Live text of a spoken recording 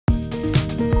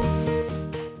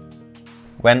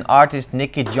When artist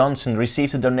Niki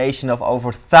received a donation of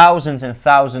over thousands and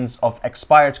thousands of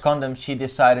expired condoms, she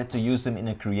decided to use them in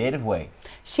a creative way.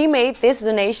 She made this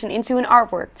donation into an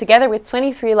artwork together with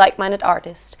 23 like-minded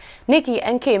artists. Niki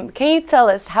and Kim, can you tell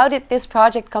us how did this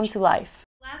project come to life?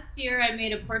 Last year I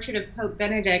made a portrait of Pope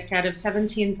Benedict out of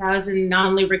 17,000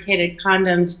 non-lubricated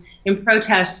condoms in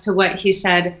protest to what he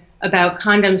said about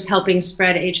condoms helping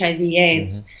spread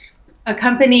HIV/AIDS. A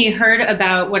company heard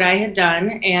about what I had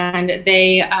done, and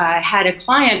they had a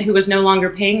client who was no longer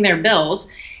paying their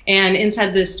bills, and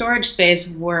inside the storage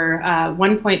space were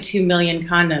 1.2 million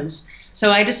condoms. So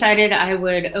I decided I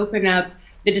would open up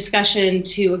the discussion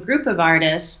to a group of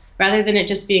artists, rather than it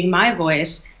just being my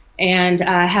voice, and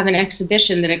have an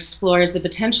exhibition that explores the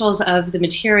potentials of the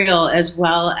material as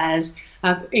well as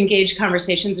engage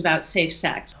conversations about safe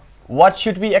sex. What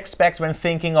should we expect when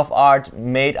thinking of art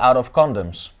made out of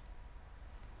condoms?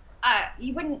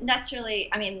 You wouldn't necessarily,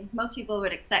 I mean, most people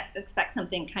would expect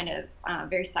something kind of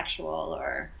very sexual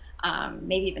or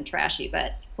maybe even trashy,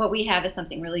 but what we have is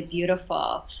something really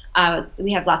beautiful.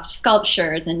 We have lots of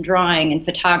sculptures and drawing and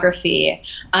photography,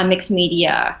 mixed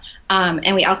media,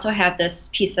 and we also have this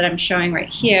piece that I'm showing right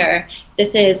here.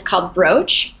 This is called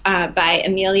Brooch by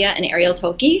Amelia and Ariel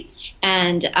Toki,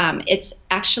 and it's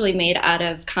actually made out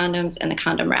of condoms and the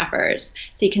condom wrappers.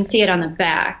 So you can see it on the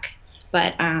back,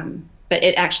 but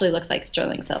it actually looks like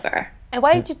sterling silver. And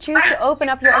why did you choose to open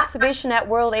up your exhibition at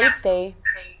World AIDS Day?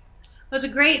 It was a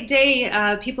great day.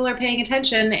 People are paying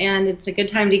attention, and it's a good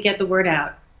time to get the word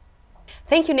out.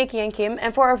 Thank you, Niki and Kim.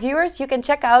 And for our viewers, you can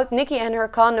check out Niki and her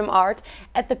condom art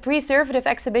at the Preservatif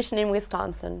exhibition in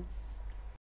Wisconsin.